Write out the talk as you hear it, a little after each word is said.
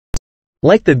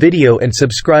Like the video and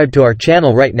subscribe to our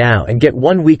channel right now and get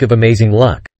 1 week of amazing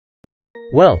luck.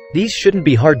 Well, these shouldn't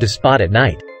be hard to spot at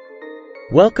night.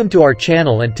 Welcome to our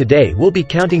channel, and today we'll be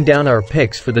counting down our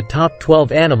picks for the top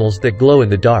 12 animals that glow in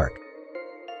the dark.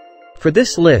 For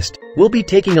this list, we'll be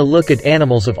taking a look at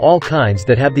animals of all kinds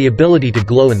that have the ability to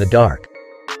glow in the dark.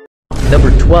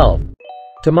 Number 12.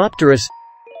 Tomopterus.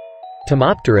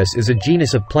 Tomopterus is a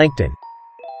genus of plankton.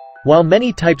 While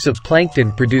many types of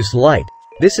plankton produce light,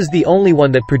 this is the only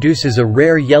one that produces a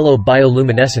rare yellow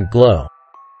bioluminescent glow.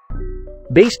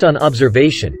 Based on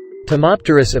observation,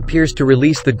 Tomopterus appears to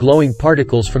release the glowing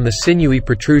particles from the sinewy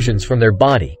protrusions from their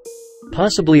body,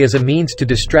 possibly as a means to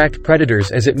distract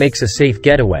predators as it makes a safe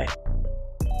getaway.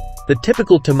 The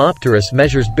typical Tomopterus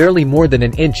measures barely more than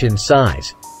an inch in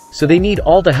size, so they need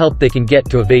all the help they can get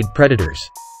to evade predators.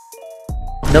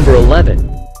 Number 11.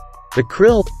 The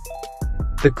krill.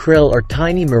 The krill are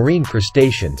tiny marine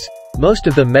crustaceans, most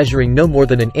of them measuring no more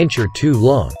than an inch or two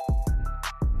long.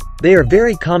 They are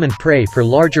very common prey for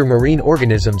larger marine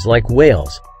organisms like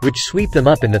whales, which sweep them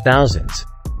up in the thousands.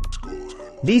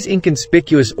 These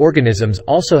inconspicuous organisms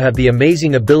also have the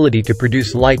amazing ability to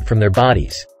produce light from their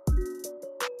bodies.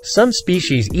 Some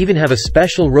species even have a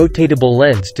special rotatable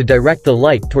lens to direct the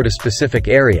light toward a specific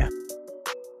area.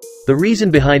 The reason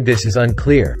behind this is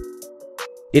unclear.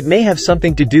 It may have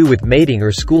something to do with mating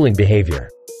or schooling behavior.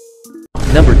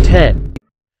 Number 10.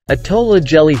 Atolla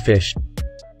jellyfish.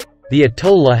 The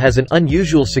atolla has an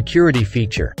unusual security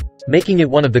feature, making it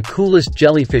one of the coolest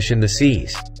jellyfish in the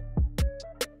seas.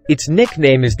 Its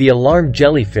nickname is the alarm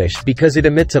jellyfish because it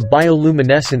emits a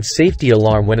bioluminescent safety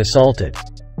alarm when assaulted.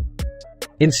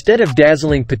 Instead of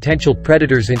dazzling potential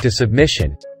predators into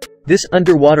submission, this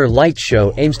underwater light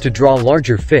show aims to draw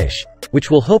larger fish,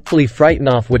 which will hopefully frighten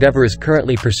off whatever is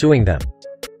currently pursuing them.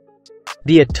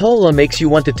 The atolla makes you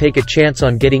want to take a chance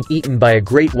on getting eaten by a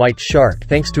great white shark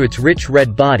thanks to its rich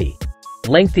red body,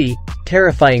 lengthy,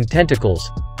 terrifying tentacles,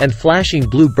 and flashing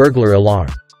blue burglar alarm.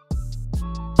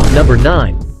 Number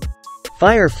 9.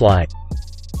 Firefly.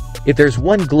 If there's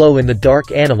one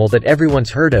glow-in-the-dark animal that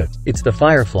everyone's heard of, it's the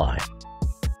firefly.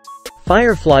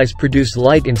 Fireflies produce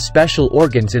light in special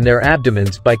organs in their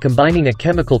abdomens by combining a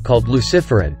chemical called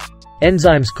luciferin,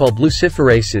 enzymes called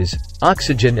luciferases,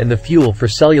 oxygen, and the fuel for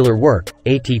cellular work,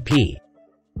 ATP.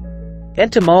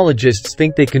 Entomologists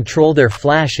think they control their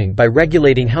flashing by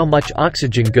regulating how much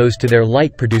oxygen goes to their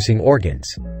light-producing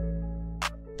organs.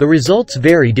 The results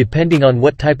vary depending on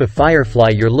what type of firefly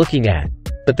you're looking at,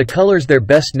 but the colors they're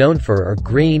best known for are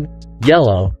green,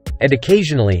 yellow, and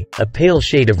occasionally, a pale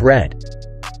shade of red.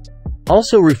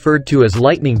 Also referred to as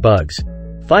lightning bugs,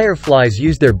 fireflies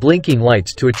use their blinking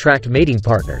lights to attract mating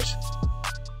partners.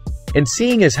 And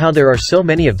seeing as how there are so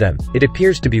many of them, it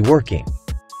appears to be working.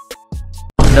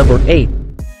 Number 8.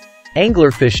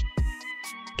 Anglerfish.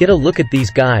 Get a look at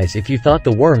these guys if you thought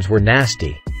the worms were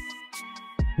nasty.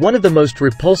 One of the most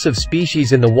repulsive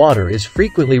species in the water is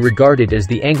frequently regarded as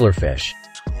the anglerfish.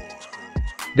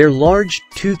 Their large,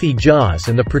 toothy jaws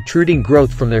and the protruding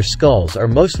growth from their skulls are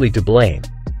mostly to blame.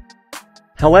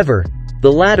 However,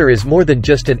 the latter is more than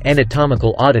just an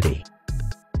anatomical oddity.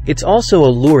 It's also a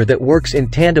lure that works in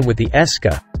tandem with the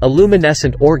esca, a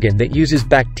luminescent organ that uses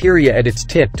bacteria at its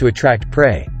tip to attract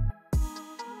prey.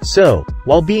 So,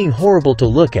 while being horrible to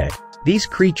look at, these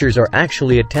creatures are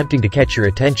actually attempting to catch your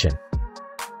attention.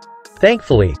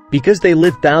 Thankfully, because they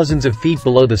live thousands of feet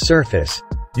below the surface,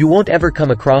 you won't ever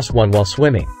come across one while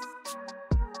swimming.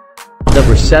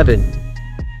 Number 7.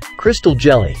 Crystal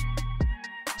jelly.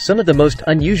 Some of the most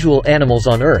unusual animals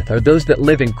on Earth are those that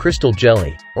live in crystal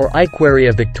jelly, or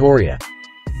Iquaria victoria.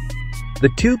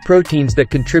 The two proteins that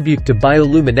contribute to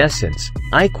bioluminescence,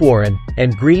 iquorin,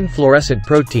 and green fluorescent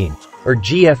protein, or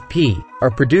GFP, are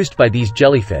produced by these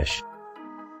jellyfish.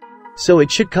 So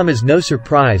it should come as no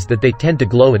surprise that they tend to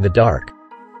glow in the dark.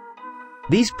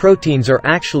 These proteins are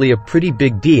actually a pretty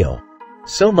big deal,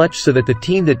 so much so that the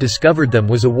team that discovered them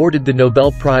was awarded the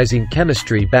Nobel Prize in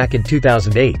Chemistry back in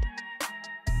 2008.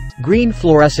 Green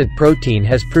fluorescent protein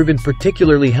has proven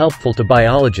particularly helpful to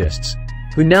biologists,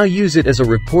 who now use it as a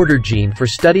reporter gene for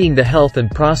studying the health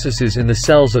and processes in the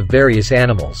cells of various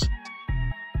animals.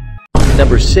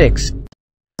 Number 6.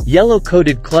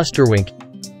 Yellow-coated clusterwink.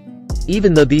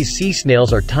 Even though these sea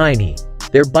snails are tiny,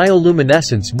 their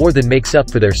bioluminescence more than makes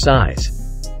up for their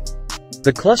size.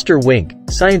 The cluster wink,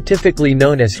 scientifically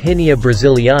known as Hynia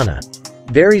brasiliana,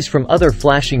 varies from other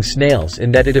flashing snails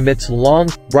in that it emits long,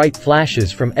 bright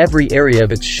flashes from every area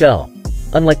of its shell,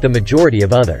 unlike the majority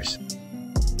of others.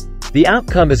 The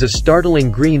outcome is a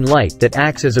startling green light that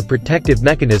acts as a protective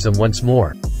mechanism once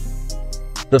more.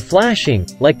 The flashing,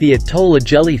 like the atoll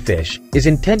jellyfish, is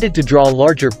intended to draw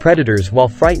larger predators while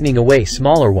frightening away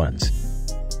smaller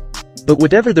ones. But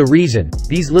whatever the reason,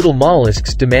 these little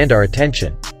mollusks demand our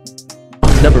attention.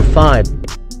 Number 5.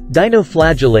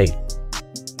 Dinoflagellate.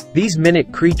 These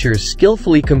minute creatures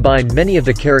skillfully combine many of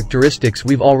the characteristics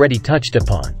we've already touched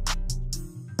upon.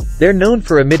 They're known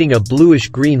for emitting a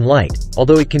bluish-green light,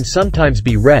 although it can sometimes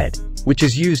be red, which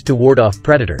is used to ward off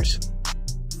predators.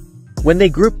 When they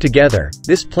group together,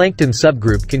 this plankton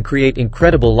subgroup can create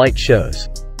incredible light shows.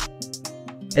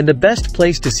 And the best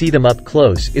place to see them up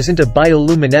close isn't a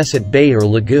bioluminescent bay or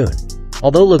lagoon,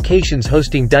 although locations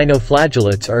hosting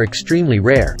dinoflagellates are extremely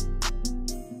rare.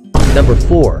 Number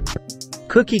 4.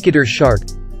 Cookie-cutter shark.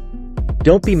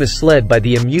 Don't be misled by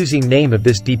the amusing name of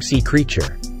this deep-sea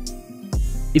creature.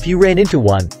 If you ran into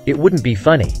one, it wouldn't be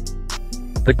funny.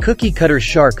 The cookie-cutter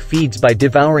shark feeds by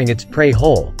devouring its prey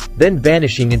whole, then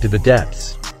vanishing into the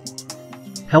depths.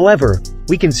 However,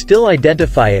 we can still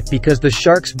identify it because the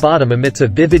shark's bottom emits a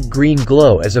vivid green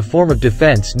glow as a form of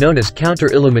defense known as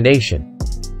counter-illumination.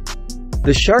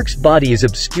 The shark's body is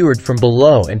obscured from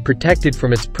below and protected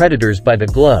from its predators by the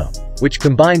glow, which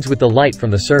combines with the light from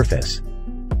the surface.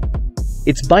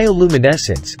 Its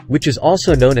bioluminescence, which is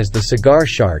also known as the cigar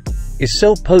shark, is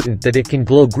so potent that it can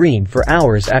glow green for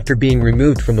hours after being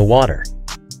removed from the water.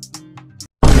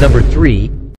 Number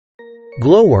 3.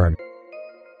 Glowworm.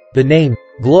 The name,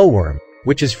 glowworm,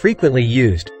 which is frequently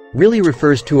used, really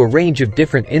refers to a range of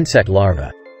different insect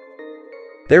larvae.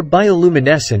 Their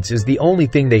bioluminescence is the only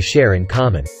thing they share in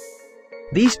common.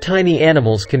 These tiny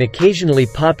animals can occasionally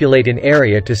populate an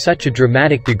area to such a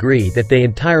dramatic degree that they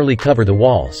entirely cover the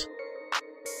walls.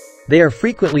 They are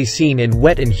frequently seen in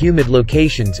wet and humid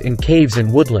locations in caves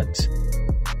and woodlands.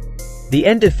 The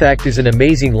end effect is an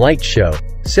amazing light show,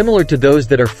 similar to those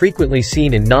that are frequently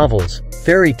seen in novels,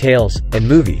 fairy tales, and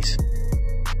movies.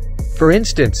 For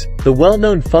instance, the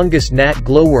well-known fungus gnat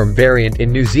glowworm variant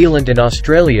in New Zealand and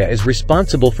Australia is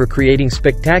responsible for creating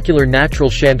spectacular natural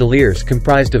chandeliers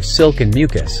comprised of silk and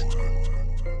mucus.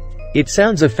 It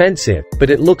sounds offensive,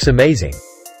 but it looks amazing.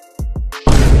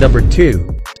 Number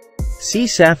 2. Sea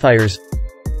sapphires.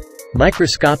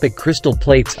 Microscopic crystal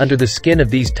plates under the skin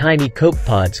of these tiny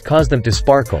copepods cause them to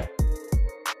sparkle.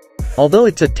 Although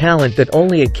it's a talent that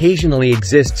only occasionally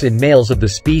exists in males of the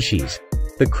species,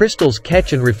 the crystals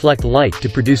catch and reflect light to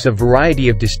produce a variety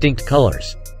of distinct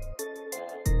colors.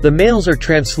 The males are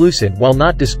translucent while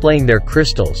not displaying their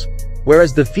crystals,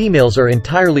 whereas the females are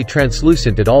entirely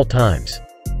translucent at all times.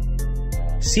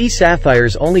 Sea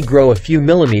sapphires only grow a few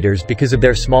millimeters because of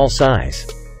their small size.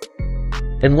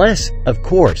 Unless, of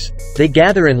course, they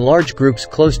gather in large groups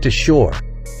close to shore,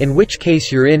 in which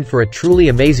case you're in for a truly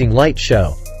amazing light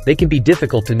show. They can be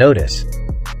difficult to notice.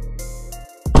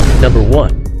 Number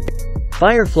 1.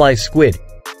 Firefly squid.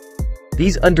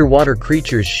 These underwater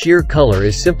creatures' sheer color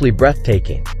is simply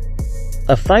breathtaking.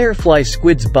 A firefly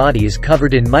squid's body is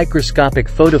covered in microscopic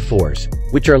photophores,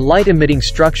 which are light-emitting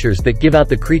structures that give out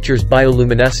the creature's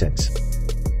bioluminescence.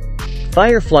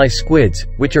 Firefly squids,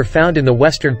 which are found in the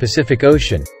western Pacific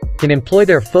Ocean, can employ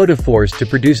their photophores to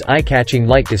produce eye-catching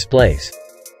light displays.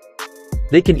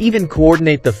 They can even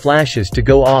coordinate the flashes to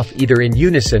go off either in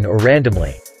unison or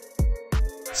randomly.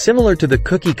 Similar to the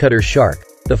cookie-cutter shark,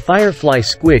 the firefly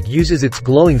squid uses its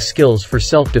glowing skills for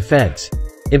self-defense,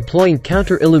 employing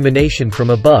counter-illumination from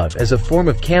above as a form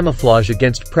of camouflage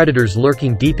against predators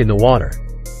lurking deep in the water.